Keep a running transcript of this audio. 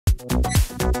أبنائي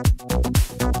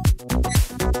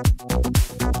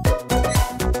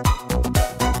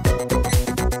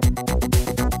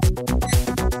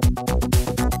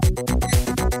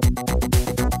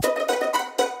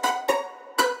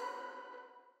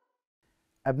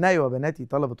وبناتي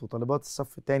طلبة وطالبات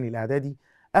الصف الثاني الإعدادي،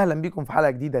 أهلا بكم في حلقة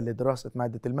جديدة لدراسة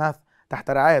مادة الماث تحت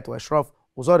رعاية وإشراف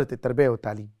وزارة التربية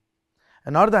والتعليم.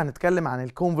 النهاردة هنتكلم عن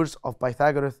الكونفرس اوف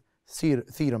بايثاغورس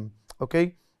ثيورم.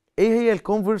 أوكي؟ إيه هي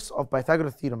الكونفرس اوف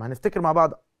بايثاغورس ثيورم؟ هنفتكر مع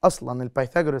بعض أصلا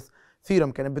البايثاغورس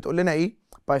ثيورم كانت بتقول لنا إيه؟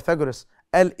 بايثاغورس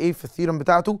قال إيه في الثيورم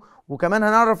بتاعته، وكمان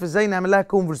هنعرف إزاي نعمل لها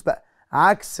كونفرس بقى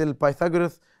عكس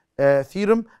البايثاغورس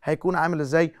ثيورم هيكون عامل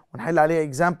إزاي، ونحل عليه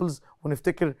اكزامبلز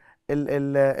ونفتكر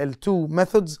التو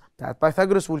ميثودز بتاعت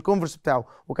بايثاغورس والكونفرس بتاعه،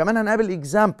 وكمان هنقابل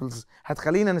اكزامبلز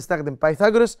هتخلينا نستخدم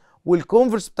بايثاغورس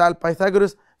والكونفرس بتاع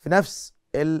البايثاغورس في نفس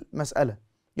المسألة.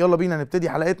 يلا بينا نبتدي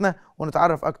حلقتنا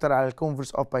ونتعرف اكتر على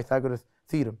الكونفرس اوف بايثاغورس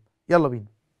ثيورم. يلا بينا.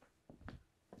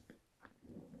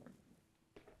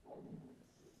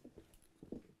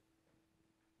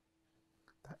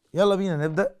 يلا بينا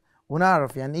نبدأ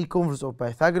ونعرف يعني ايه كونفرس اوف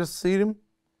بايثاغورس ثيورم،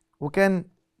 وكان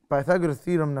بايثاغورس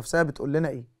ثيورم نفسها بتقول لنا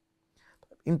ايه.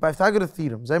 in Pythagoras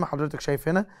theorem زي ما حضرتك شايف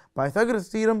هنا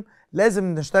Pythagoras theorem لازم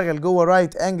نشتغل جوه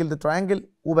right angled triangle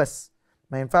وبس،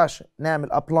 ما ينفعش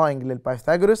نعمل applying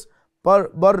للبايثاغورس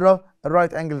بره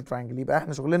الرايت angled triangle، يبقى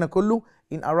احنا شغلنا كله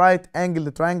in a right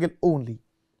angled triangle only.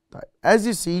 طيب as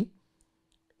you see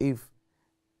if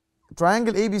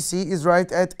triangle ABC is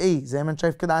right at A، زي ما انت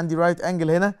شايف كده عندي right angle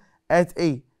هنا at A،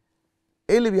 ايه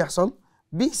اللي بيحصل؟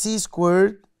 BC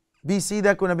squared، BC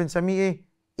ده كنا بنسميه ايه؟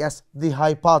 yes the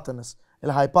hypotenuse،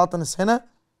 الهايبوتنس هنا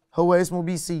هو اسمه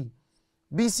بي سي.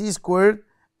 بي سي squared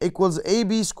equals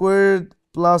AB squared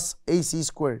plus AC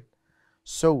squared.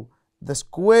 So the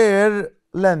square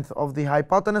length of the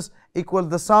hypotenuse equals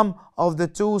the sum of the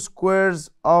two squares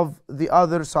of the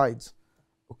other sides.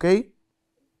 Okay?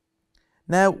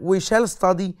 Now we shall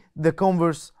study the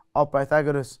converse of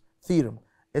Pythagoras theorem.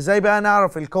 ازاي بقى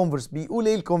نعرف الكونفرس؟ بيقول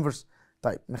ايه الكونفرس؟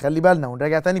 طيب نخلي بالنا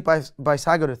ونراجع تاني.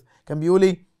 بايثاغورس كان بيقول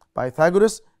ايه؟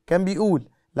 بايثاغورس كان بيقول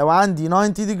لو عندي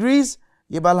 90 degrees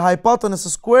يبقى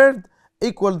الهايبوتنس squared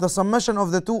equal the summation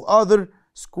of the two other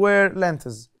square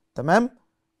lengths. تمام؟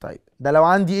 طيب ده لو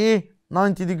عندي ايه؟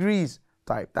 90 degrees.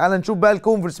 طيب تعال نشوف بقى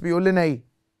الكونفرس بيقول لنا ايه.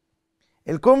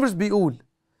 الكونفرس بيقول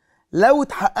لو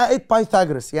اتحققت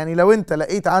بايثاغورس، يعني لو انت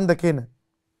لقيت عندك هنا،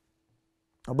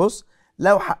 بص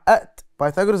لو حققت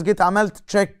بايثاغورس جيت عملت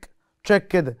تشيك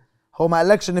كده، هو ما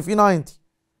قالكش ان في 90،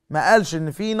 ما قالش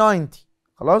ان في 90،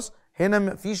 خلاص هنا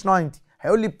مفيش 90،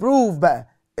 هيقول لي بروف بقى،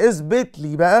 اثبت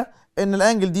لي بقى ان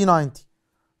الانجل دي 90.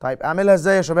 طيب اعملها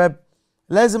ازاي يا شباب؟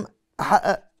 لازم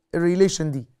احقق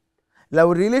الريليشن دي.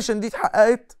 لو الريليشن دي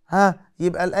اتحققت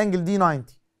يبقى الانجل دي 90.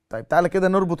 طيب تعالى كده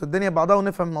نربط الدنيا ببعضها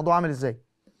ونفهم الموضوع عامل ازاي.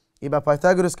 يبقى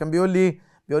بايثاغورس كان بيقول لي ايه؟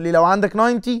 بيقول لي لو عندك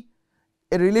 90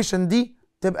 الريليشن دي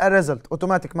تبقى ريزلت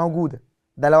اوتوماتيك موجوده،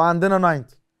 ده لو عندنا 90.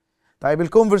 طيب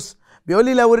الكونفرس بيقول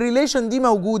لي لو الريليشن دي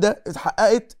موجوده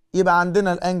اتحققت يبقى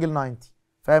عندنا الانجل 90.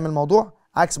 فاهم الموضوع؟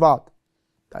 عكس بعض.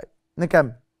 طيب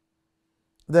نكمل.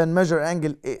 then measure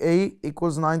angle A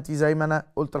equals 90 زي ما انا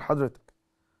قلت لحضرتك.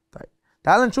 طيب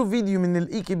تعال نشوف فيديو من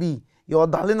الاي كي بي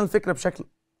يوضح لنا الفكره بشكل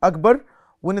اكبر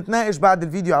ونتناقش بعد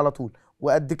الفيديو على طول.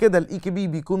 وقد كده الاي كي بي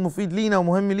بيكون مفيد لينا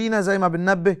ومهم لينا زي ما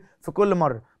بننبه في كل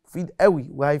مره، مفيد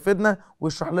قوي وهيفيدنا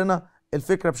ويشرح لنا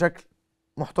الفكره بشكل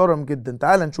محترم جدا.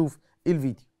 تعال نشوف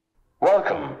الفيديو.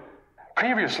 Welcome.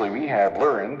 Previously we have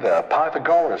learned the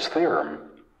Pythagoras theorem.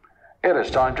 It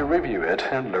is time to review it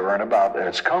and learn about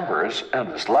its converse in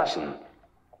this lesson.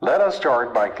 Let us start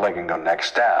by clicking on Next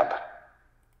tab.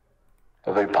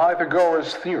 The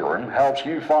Pythagoras theorem helps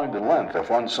you find the length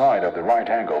of one side of the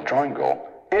right-angled triangle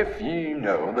if you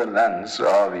know the lengths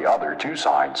of the other two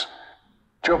sides.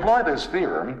 To apply this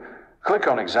theorem, click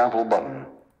on Example button.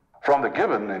 From the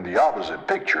given in the opposite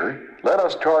picture, let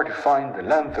us try to find the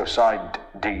length of side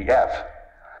DF.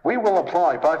 We will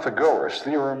apply Pythagoras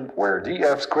theorem where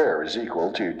DF square is equal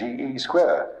to DE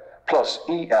square plus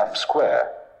EF square.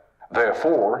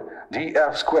 Therefore,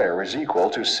 DF square is equal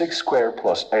to 6 square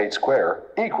plus 8 square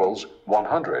equals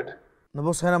 100.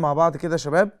 نبص هنا مع بعض كده يا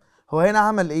شباب. هو هنا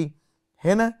عمل ايه؟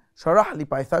 هنا شرح لي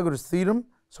بايثاغورس ثيورم،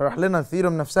 شرح لنا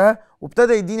الثيورم نفسها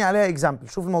وابتدى يديني عليها اكزامبل.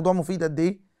 شوف الموضوع مفيد قد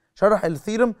ايه. شرح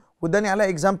الثيورم واداني عليها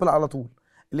اكزامبل على طول.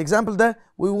 الاكزامبل ده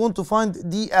we want to find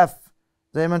DF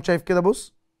زي ما انت شايف كده.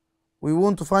 بص we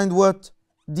want to find what?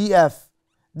 DF.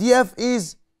 DF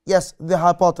is yes the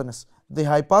hypotenuse. The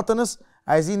hypotenuse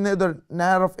عايزين نقدر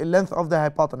نعرف ال length of the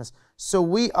hypotenuse. So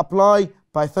we apply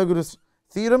Pythagoras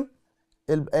theorem.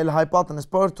 ال hypotenuse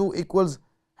power 2 equals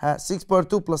 6 power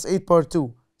 2 plus 8 power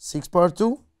 2. 6 power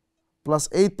 2 plus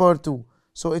 8 power 2.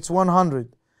 So it's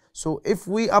 100. So if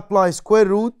we apply square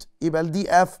root يبقى ال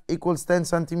df equals 10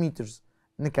 centimeters.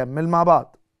 نكمل مع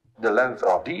بعض. The length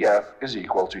of df is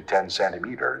equal to 10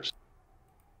 centimeters.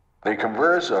 The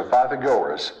Converse of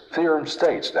Pythagoras theorem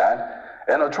states that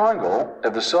in a triangle,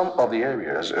 if the sum of the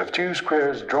areas of two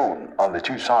squares drawn on the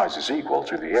two sides is equal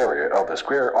to the area of the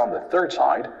square on the third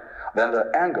side, then the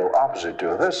angle opposite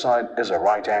to this side is a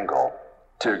right angle.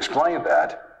 To explain that,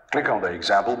 click on the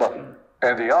example button.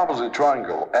 In the opposite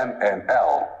triangle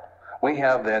MNL, we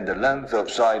have then the length of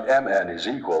side MN is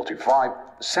equal to 5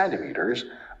 centimeters.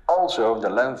 Also,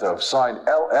 the length of side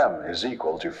LM is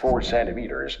equal to 4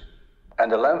 centimeters.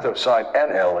 And the length of side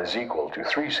NL is equal to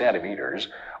 3 centimeters.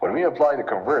 When we apply the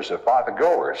Converse of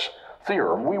Pythagoras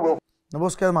theorem, we will...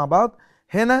 نبص كده مع بعض.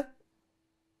 هنا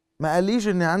ما قاليش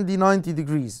ان عندي 90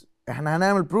 degrees. احنا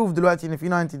هنعمل proof دلوقتي ان في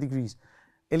 90 degrees.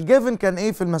 الجيفن كان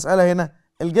ايه في المسألة هنا؟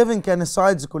 الجيفن كان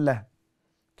السايدز كلها.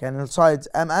 كان السايدز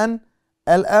MN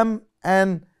LM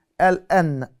and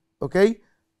LN. اوكي؟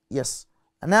 يس.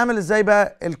 هنعمل ازاي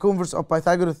بقى الكونفرس اوف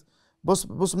بايثاغورس؟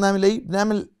 بص بنعمل ايه؟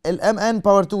 بنعمل الام ان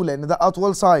باور 2 لان ده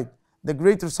اطول سايد، the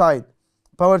greater side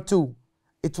باور 2.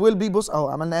 it will be بص اهو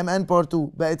عملنا ام ان باور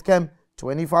 2 بقت كام؟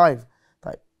 25.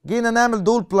 طيب جينا نعمل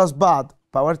دول بلس بعض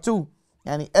باور 2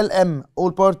 يعني ال ام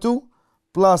all باور 2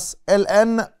 بلس ال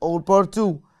ان all باور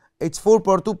 2 it's 4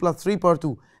 باور 2 بلس 3 باور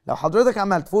 2. لو حضرتك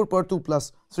عملت 4 باور 2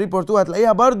 بلس 3 باور 2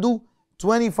 هتلاقيها برضو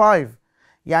 25.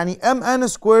 يعني mn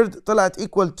squared طلعت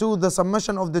equal to the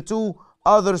summation of the two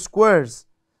other squares.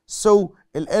 So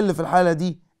ال في الحالة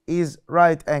دي is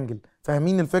right angle.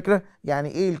 فاهمين الفكرة؟ يعني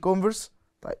ايه الكونفرس؟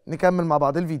 طيب نكمل مع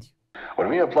بعض الفيديو. When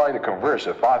we apply the Converse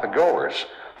of Pythagoras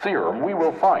theorem, we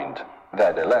will find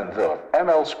that the length of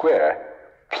ml square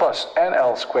plus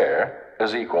nl square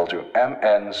is equal to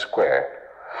mn square.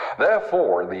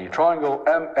 Therefore, the triangle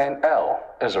MNL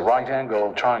is a right angle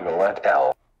triangle at L.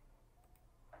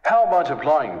 How about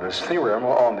applying this theorem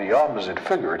on the opposite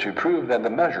figure to prove that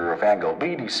the measure of angle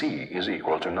BDC is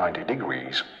equal to 90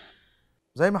 degrees?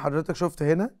 زي ما حضرتك شفت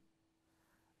هنا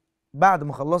بعد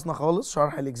ما خلصنا خالص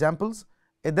شرح الاكزامبلز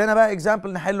ادانا بقى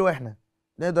اكزامبل نحله احنا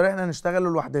نقدر احنا نشتغله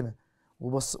لوحدنا.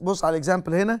 وبص على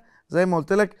الاكزامبل هنا زي ما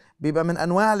قلت لك بيبقى من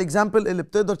انواع الاكزامبل اللي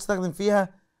بتقدر تستخدم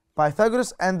فيها Pythagoras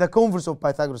and the Converse of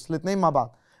Pythagoras الاثنين مع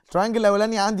بعض. التريانجل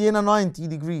الاولاني عندي هنا 90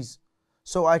 degrees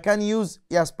so I can use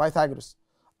yes Pythagoras.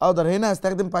 اقدر هنا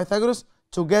استخدم Pythagoras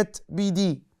to get BD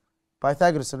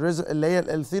Pythagoras اللي هي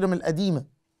الثيرم القديمه.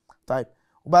 طيب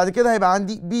وبعد كده هيبقى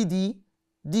عندي BD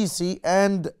DC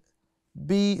and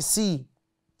BC.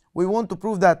 We want to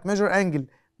prove that measure angle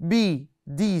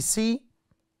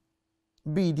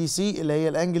BDC اللي هي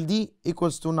الانجل دي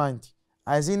equals to 90.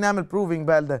 عايزين نعمل proving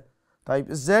بقى لده.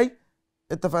 طيب ازاي؟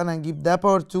 اتفقنا هنجيب ده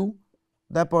باور 2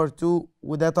 ده باور 2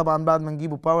 وده طبعا بعد ما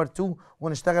نجيبه باور 2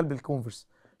 ونشتغل بالكونفرس.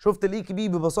 شفت الاي كي بي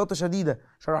ببساطه شديده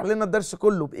شرح لنا الدرس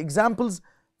كله باكزامبلز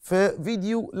في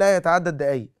فيديو لا يتعدى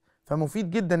الدقايق، فمفيد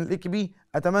جدا الاي كي بي،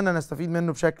 اتمنى نستفيد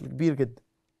منه بشكل كبير جدا.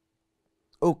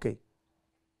 اوكي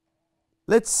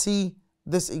let's see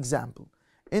this example.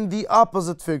 In the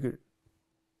opposite figure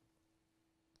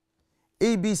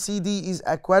ABCD is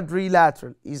a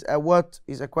quadrilateral. Is a what?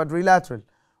 Is a quadrilateral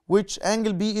which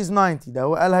angle B is 90. ده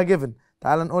هو قالها given.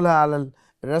 تعال نقولها على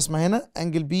الرسمة هنا.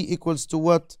 Angle B equals to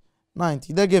what?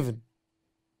 90. ده given.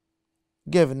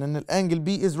 Given ان الانجل B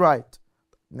is right.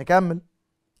 نكمل.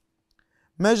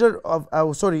 Measure of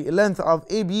length of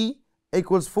AB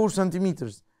equals 4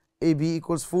 centimeters. AB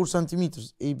equals 4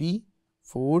 centimeters. AB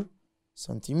 4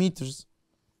 centimeters.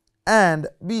 And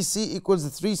BC equals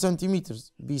 3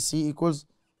 centimeters. BC equals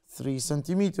 3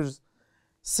 centimeters.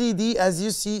 CD as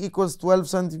you see equals 12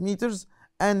 centimeters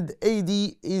and AD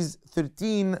is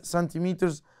 13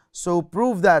 centimeters. So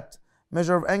prove that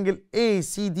measure of angle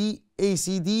ACD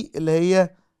اللي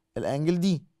هي الانجل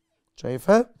دي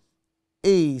شايفها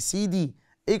ACD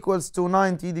equals to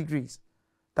 90 degrees.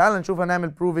 تعال نشوف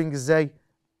هنعمل proving ازاي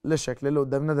للشكل اللي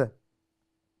قدامنا ده.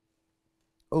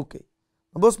 اوكي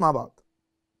نبص مع بعض.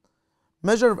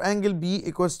 measure of angle B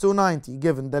equals to 90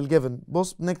 given. ده الجيفن.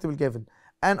 بص بنكتب الجيفن.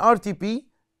 and RTP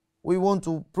we want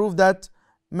to prove that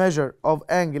measure of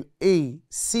angle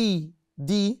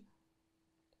ACD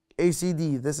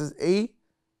this is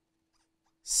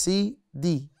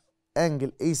ACD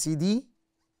angle ACD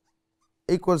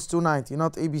equals to 90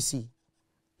 not ABC.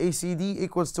 ACD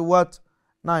equals to what?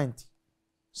 90.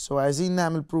 so عايزين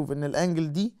نعمل proof ان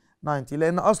الانجل دي 90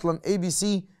 لان اصلا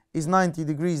ABC is 90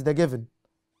 degrees ده given.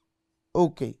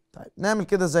 اوكي طيب نعمل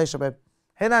كده ازاي يا شباب؟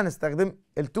 هنا هنستخدم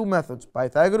التو methods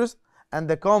Pythagoras and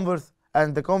the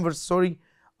converse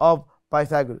of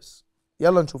Pythagoras.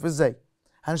 يلا نشوف ازاي.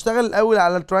 هنشتغل الاول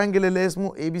على التراينجل اللي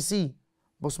اسمه ABC.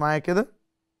 بص معايا كده.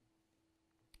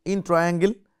 in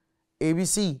triangle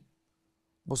ABC.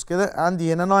 بص كده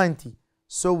عندي هنا 90.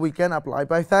 so we can apply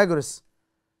Pythagoras.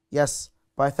 yes,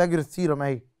 Pythagoras theorem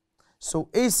اهي. so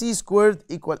AC squared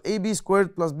equal AB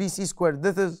squared plus BC squared.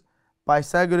 this is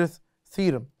Pythagoras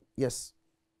theorem. yes.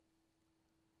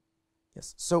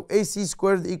 yes. so AC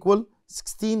squared equal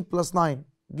 16 plus 9.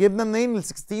 جبنا منين ال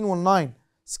 16 وال 9؟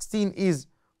 16 is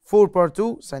 4 par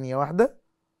 2. ثانية واحدة.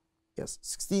 yes,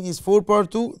 16 is 4 par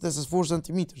 2. this is 4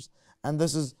 centimeters. and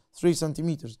this is 3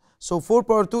 centimeters. So 4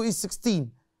 par 2 is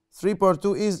 16. 3 par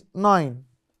 2 is 9.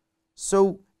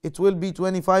 So it will be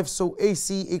 25. So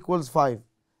AC equals 5.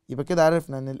 يبقى كده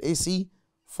عرفنا ان ال AC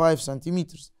 5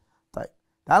 centimeters. طيب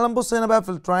تعال نبص هنا بقى في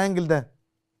التراينجل ده.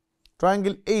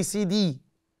 triangle ACD.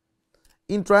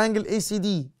 in triangle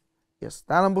ACD. yes,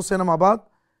 تعال نبص هنا مع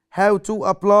بعض. how to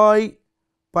apply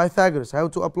Pythagoras. how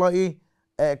to apply ايه؟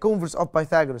 Converse of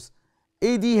Pythagoras.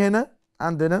 AD هنا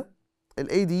عندنا ال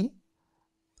AD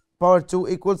power 2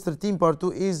 equals 13 power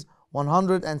 2 is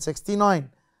 169.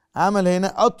 عمل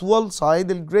هنا أطول side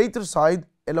ال greater side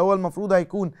اللي هو المفروض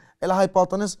هيكون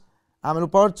الهايبوتنس عملوا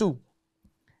power 2.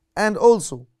 and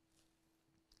also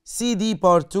CD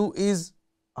power 2 is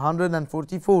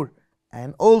 144.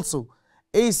 and also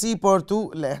AC power 2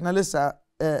 اللي احنا لسه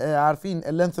عارفين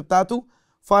اللينث بتاعته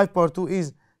 5 power 2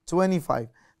 is 25.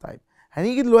 طيب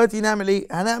هنيجي دلوقتي نعمل ايه؟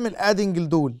 هنعمل adding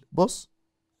لدول. بص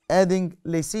adding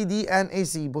ل CD and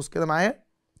AC. بص كده معايا.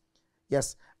 yes,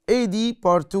 AD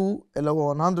power 2 اللي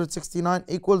هو 169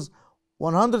 equals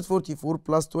 144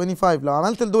 plus 25. لو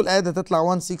عملت لدول add هتطلع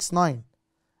 169.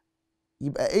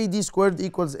 يبقى AD squared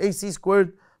equals AC squared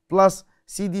plus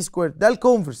CD squared. ده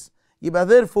الكونفرس. يبقى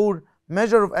therefore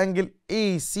measure of angle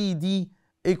ACD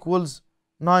equals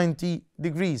 90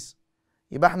 degrees.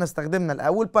 يبقى احنا استخدمنا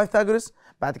الاول بايثاغورس،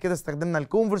 بعد كده استخدمنا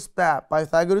الكونفرس بتاع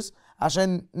بايثاغورس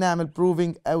عشان نعمل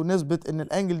proving او نثبت ان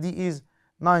الانجل دي is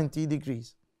 90 degrees.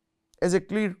 Is it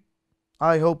clear?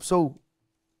 I hope so.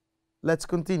 Let's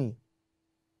continue.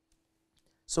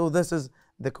 So this is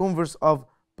the converse of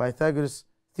Pythagoras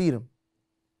theorem.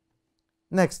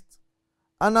 Next,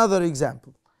 another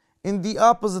example. In the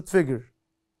opposite figure,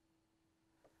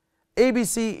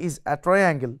 ABC is a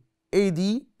triangle AD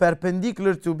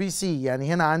perpendicular to BC.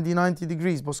 يعني هنا عندي 90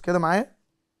 degrees. بص كده معايا.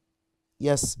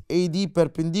 Yes, AD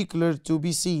perpendicular to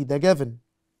BC. ده given.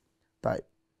 طيب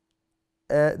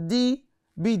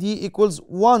BD equals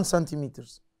 1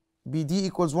 centimeters. BD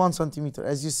equals 1 centimeter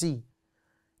as you see.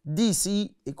 DC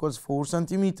equals 4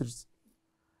 centimeters.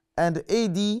 And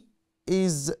AD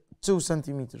is 2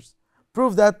 centimeters.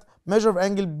 Prove that measure of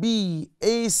angle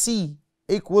BAC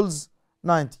equals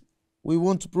 90. We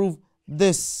want to prove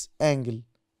this angle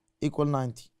equal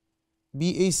 90.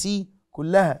 BAC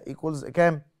كلها equals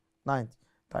كام؟ 90.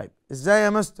 طيب ازاي يا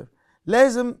مستر؟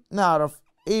 لازم نعرف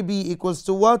AB equals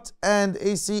to what and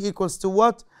AC equals to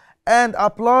what and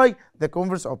apply the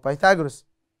converse of Pythagoras.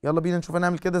 يلا بينا نشوف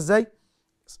هنعمل كده ازاي.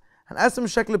 هنقسم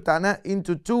الشكل بتاعنا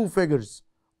into two figures.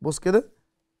 بص كده.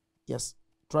 yes,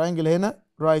 triangle هنا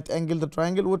right angle ده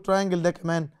triangle والtriangle ده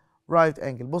كمان right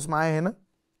angle. بص معايا هنا.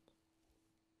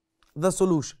 the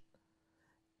solution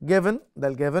given ده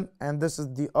الgiven and this is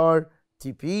the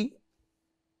RTP.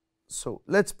 so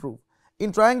let's prove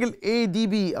in triangle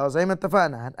ADB زي ما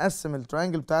اتفقنا هنقسم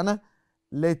التراينجل بتاعنا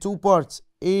ل two parts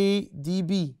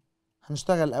ADB.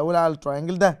 هنشتغل الاول على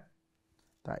التراينجل ده.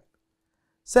 طيب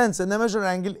since ان measure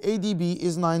angle ADB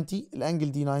is 90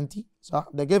 الانجل دي 90 صح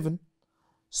ده given.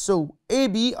 so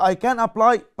AB I can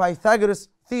apply Pythagoras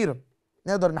theorem.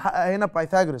 نقدر نحقق هنا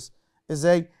Pythagoras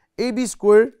ازاي؟ AB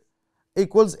squared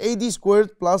equals AD squared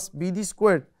plus BD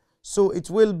squared. so it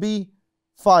will be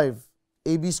 5.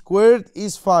 AB squared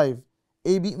is 5.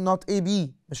 AB not AB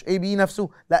مش AB نفسه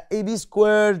لا AB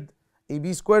squared.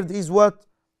 AB squared is what?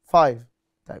 5.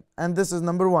 طيب and this is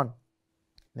number 1.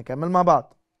 نكمل مع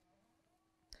بعض.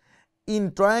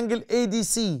 in triangle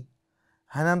ADC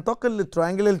هننتقل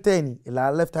للتراينجل التاني اللي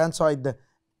على left hand side ده.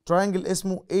 triangle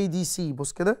اسمه ADC.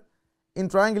 بص كده. in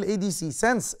triangle ADC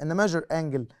since ان measure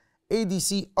angle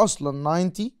ADC اصلا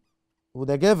 90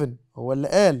 وده given هو اللي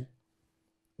قال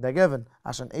ده given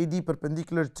عشان AD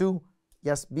perpendicular to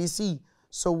yes BC.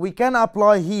 so we can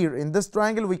apply here in this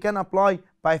triangle we can apply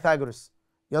Pythagoras.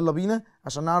 يلا بينا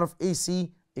عشان نعرف AC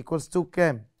equals to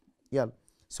كام. يلا.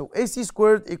 so AC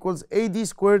squared equals AD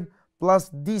squared plus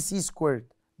DC squared.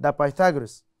 ده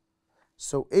Pythagoras.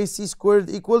 so AC squared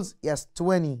equals yes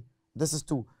 20. this is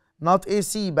 2 not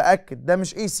AC. بأكد ده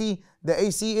مش AC ده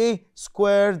AC ايه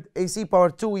squared AC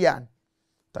power 2 يعني.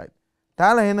 طيب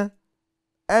تعالى هنا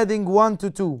adding 1 to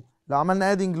 2. لو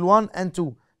عملنا adding 1 and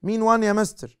 2 مين 1 يا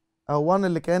مستر؟ اهو 1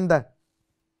 اللي كان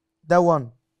ده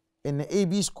 1 ان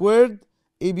AB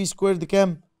squared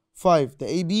كام؟ 5. ده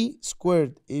AB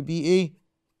squared ABA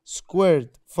squared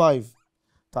 5.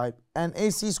 طيب and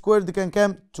AC squared كان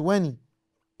كام؟ 20.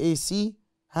 AC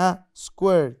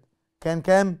squared كان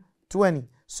كام؟ 20.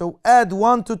 So add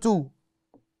 1 to 2.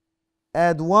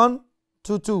 Add 1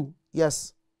 to 2.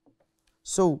 Yes.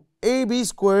 So AB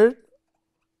squared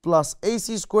plus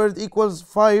AC squared equals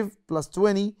 5 plus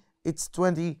 20. It's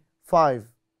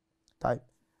 25. طيب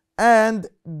and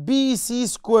BC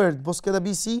squared. بص كده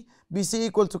BC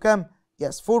equal to كام؟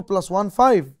 Yes. 4 plus 1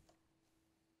 5.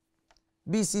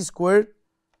 BC squared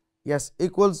yes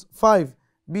equals 5.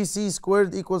 BC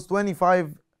squared equals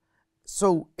 25.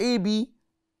 So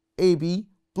AB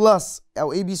plus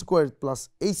أو AB squared plus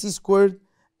AC squared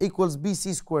equals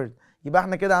BC squared. يبقى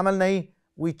احنا كده عملنا ايه؟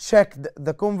 We checked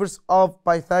the converse of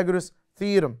Pythagoras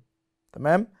theorem.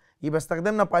 تمام؟ يبقى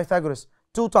استخدمنا Pythagoras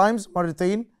 2 times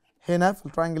مرتين هنا في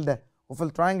التراينجل ده وفي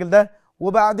التراينجل ده،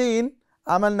 وبعدين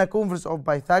عملنا converse of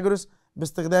Pythagoras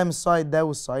باستخدام السايد ده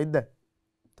والسايد ده.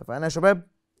 اتفقنا يا شباب؟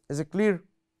 Is it clear?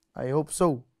 I hope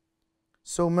so.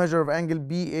 So measure of angle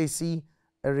BAC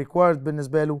required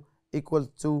بالنسبة له equal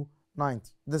to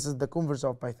 90. This is the converse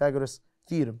of Pythagoras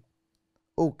theorem.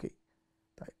 اوكي.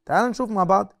 طيب تعالوا نشوف مع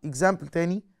بعض example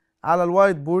تاني على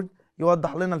الوايت بورد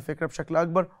يوضح لنا الفكرة بشكل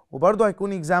أكبر، وبرضه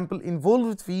هيكون example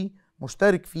involved فيه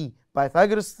مشترك فيه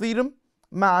Pythagoras theorem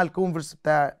مع الكونفرس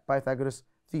بتاع Pythagoras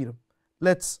theorem.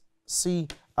 Let's see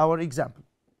our example.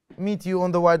 Meet you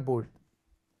on the whiteboard.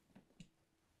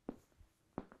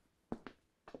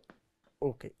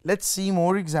 Okay, let's see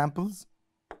more examples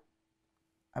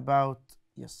about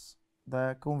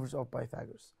the converse of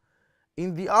Pythagoras. In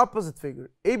the opposite figure,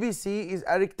 ABC is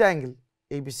a rectangle.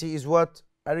 ABC is what?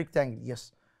 A rectangle,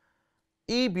 yes.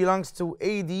 E belongs to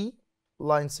AD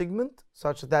line segment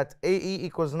such that AE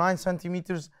equals 9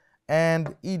 centimeters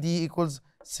and ED equals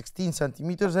 16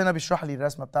 centimeters. هنا بيشرح لي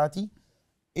الرسمة بتاعتي.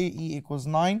 AE equals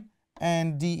 9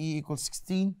 and DE equals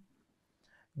 16.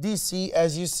 DC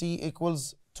as you see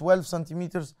equals 12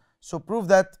 centimeters. So prove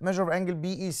that measure of angle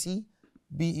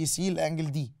BEC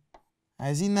الانجل دي.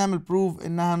 عايزين نعمل proof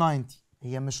انها 90.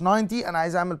 هي مش 90، انا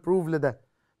عايز اعمل proof لده.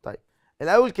 طيب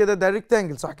الاول كده ده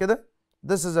rectangle صح كده؟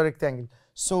 This is a rectangle.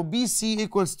 So BC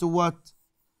equals to what?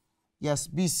 Yes,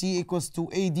 BC equals to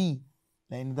AD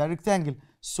لان ده rectangle.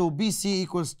 So BC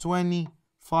equals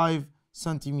 25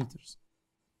 centimeters.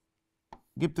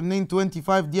 جبت منين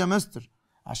 25 دي يا مستر؟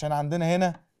 عشان عندنا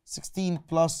هنا 16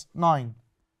 plus 9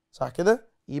 صح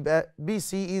كده؟ يبقى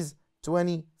BC is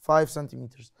 25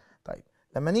 centimeters. طيب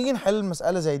لما نيجي نحل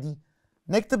المسألة زي دي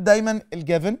نكتب دايما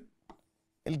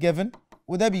الجيفن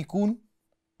وده بيكون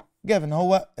جيفن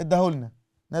هو اداهولنا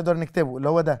نقدر نكتبه اللي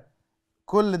هو ده.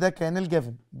 كل ده كان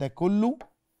الجيفن، ده كله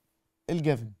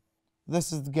الجيفن.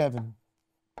 This is the given.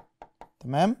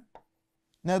 تمام؟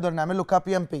 نقدر نعمل له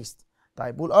copy and paste.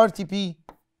 طيب والRTP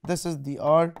this is the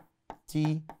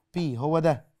RTP هو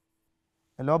ده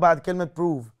اللي هو بعد كلمة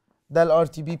prove ده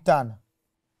الRTP بتاعنا.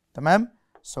 تمام؟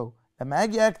 So لما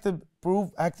اجي اكتب proof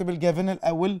هكتب الجيفن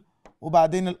الاول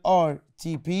وبعدين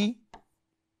الRTP.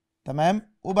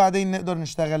 تمام؟ وبعدين نقدر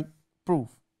نشتغل proof.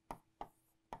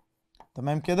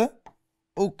 تمام كده؟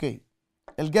 اوكي.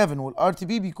 الجيفن والRTP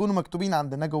بيكونوا مكتوبين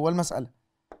عندنا جوه المسألة.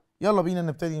 يلا بينا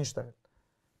نبتدي نشتغل.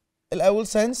 الاول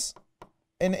since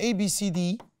ان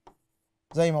ABCD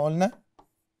زي ما قلنا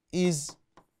is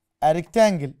a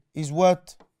rectangle is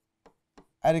what?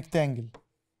 A rectangle.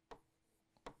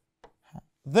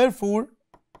 Therefore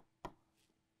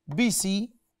BC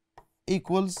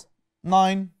equals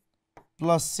 9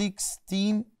 plus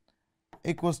 16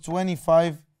 equals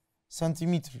 25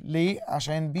 centimeter. ليه؟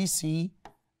 عشان BC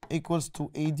equals to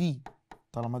AD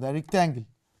طالما ده rectangle.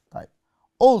 طيب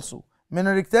also من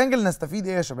الريكتانجل نستفيد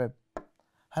ايه يا شباب؟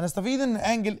 هنستفيد ان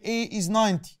angle A is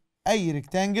 90. اي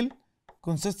rectangle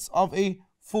consists of a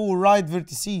 4 right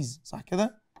vertices صح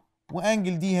كده؟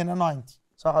 وانجل دي هنا 90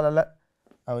 صح ولا لا؟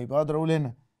 او يبقى اقدر اقول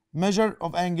هنا measure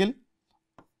of angle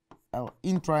او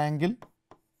in triangle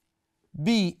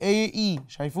BAE.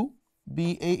 شايفه؟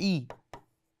 BAE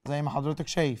زي ما حضرتك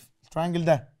شايف التراينجل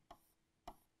ده.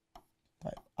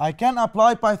 طيب I can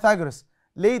apply Pythagoras.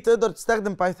 ليه تقدر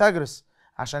تستخدم Pythagoras؟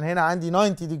 عشان هنا عندي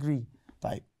 90 degree.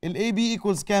 طيب ال AB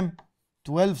equals كام؟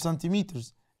 12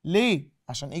 centimeters. ليه؟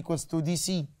 عشان equals to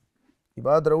DC.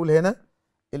 يبقى اقدر اقول هنا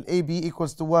ال AB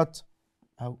equals to what؟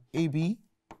 او AB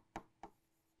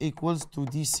equals to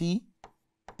DC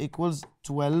equals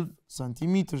 12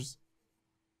 centimeters.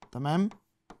 تمام؟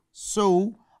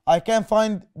 So I can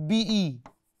find BE.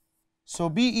 So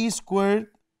BE squared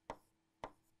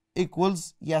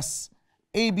equals yes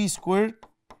AB squared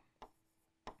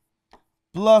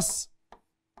plus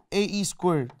AE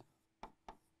squared.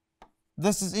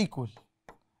 This is equal.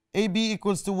 AB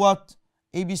equals to what?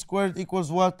 AB squared equals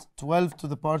what? 12 to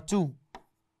the power 2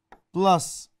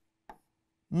 plus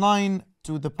 9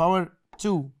 to the power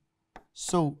 2.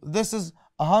 So this is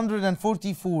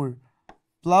 144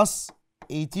 plus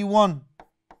 81.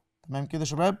 تمام كده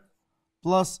شباب؟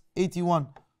 Plus 81.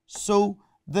 So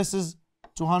this is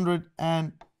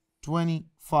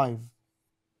 225.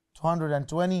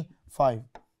 225.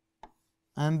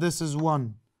 And this is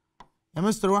 1. يا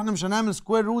مستر واحنا مش هنعمل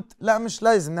سكوير روت؟ لا مش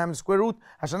لازم نعمل سكوير روت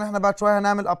عشان احنا بعد شويه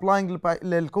هنعمل ابلاينج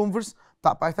للكونفرس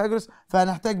بتاع بايثاغورس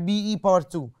فهنحتاج بي اي باور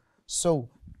 2. So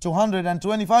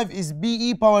 225 is بي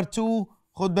اي باور 2.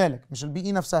 خد بالك مش البي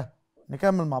اي نفسها.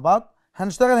 نكمل مع بعض.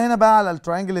 هنشتغل هنا بقى على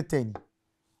التراينجل التاني.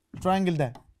 التراينجل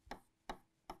ده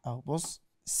اهو بص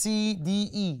سي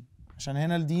دي اي عشان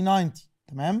هنا الدي 90.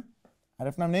 تمام؟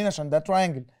 عرفنا منين؟ عشان ده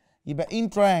تراينجل. يبقى in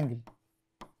triangle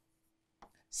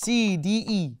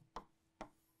CDE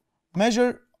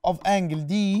measure of angle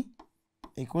D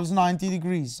equals 90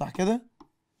 degrees. صح كده؟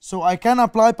 So I can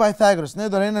apply Pythagoras.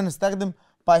 نقدر هنا نستخدم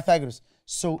Pythagoras.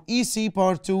 So EC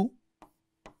power 2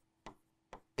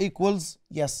 equals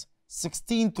yes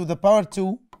 16 to the power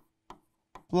 2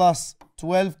 plus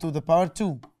 12 to the power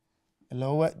 2 اللي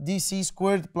هو DC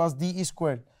squared plus DE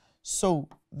squared. So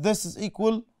this is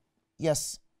equal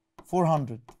yes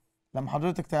 400. لما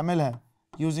حضرتك تعملها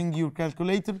using your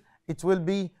calculator it will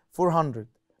be 400.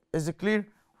 Is it clear؟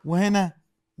 وهنا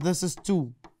this is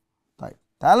 2. طيب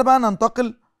تعال بقى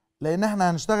ننتقل لان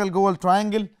احنا هنشتغل جوه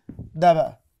التراينجل ده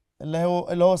بقى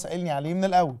اللي هو سألني عليه من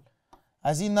الاول.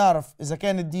 عايزين نعرف اذا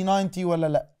كانت دي 90 ولا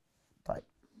لا. طيب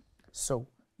so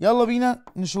يلا بينا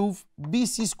نشوف بي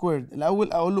سي سكويرد.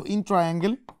 الاول اقول له in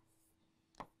triangle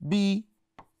بي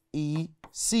اي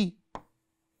سي.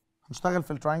 هنشتغل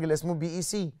في التراينجل اسمه بي اي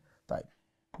سي. طيب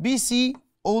بي سي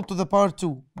all to the power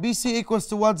 2. بي سي equals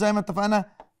to what زي ما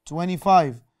اتفقنا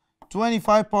 25.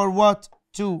 25 power what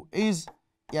 2 is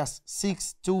yes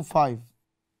 625.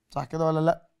 صح كده ولا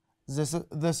لا؟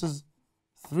 this is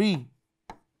 3.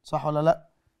 صح ولا لا؟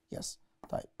 yes.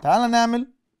 طيب تعالى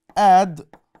نعمل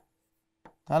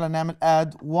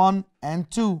add 1 and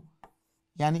 2.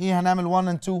 يعني ايه هنعمل 1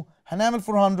 and 2؟ هنعمل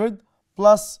 400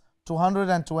 plus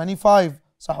 225.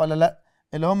 صح ولا لا؟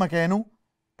 اللي هما كانوا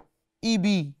EB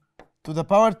to the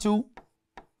power 2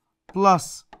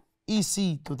 plus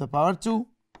EC to the power 2.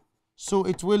 So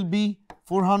it will be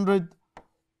 400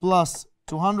 plus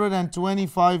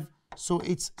 225. So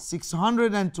it's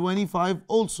 625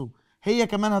 also. هي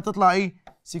كمان هتطلع ايه؟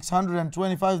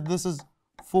 625. This is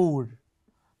 4.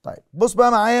 طيب بص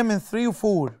بقى معايا من 3 و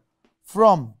 4.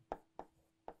 From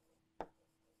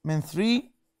من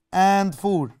 3 and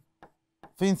 4.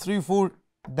 فين 3 و 4؟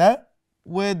 ده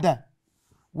وده.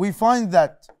 We find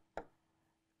that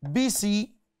BC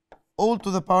all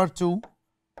to the power 2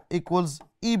 equals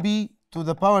EB to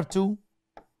the power 2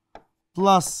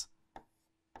 plus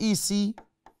EC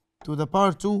to the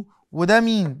power 2. وده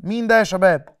مين؟ مين ده يا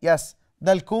شباب؟ Yes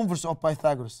ده الكونفرس of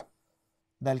Pythagoras.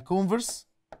 ده الكونفرس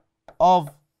of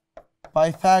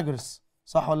Pythagoras.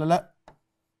 صح ولا لا؟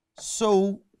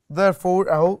 So therefore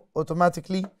اهو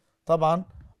automatically طبعا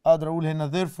اقدر اقول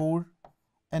هنا therefore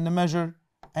ان measure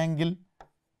angle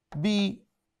BEC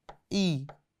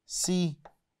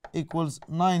equals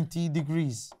 90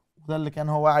 degrees. وده اللي كان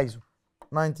هو عايزه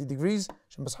 90 degrees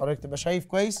عشان بس حضرتك تبقى شايف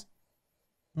كويس.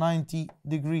 90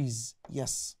 degrees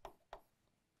yes.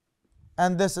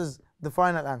 And this is the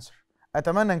final answer.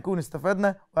 أتمنى نكون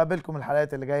استفدنا وأقابلكم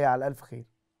الحلقات اللي جاية على ألف خير.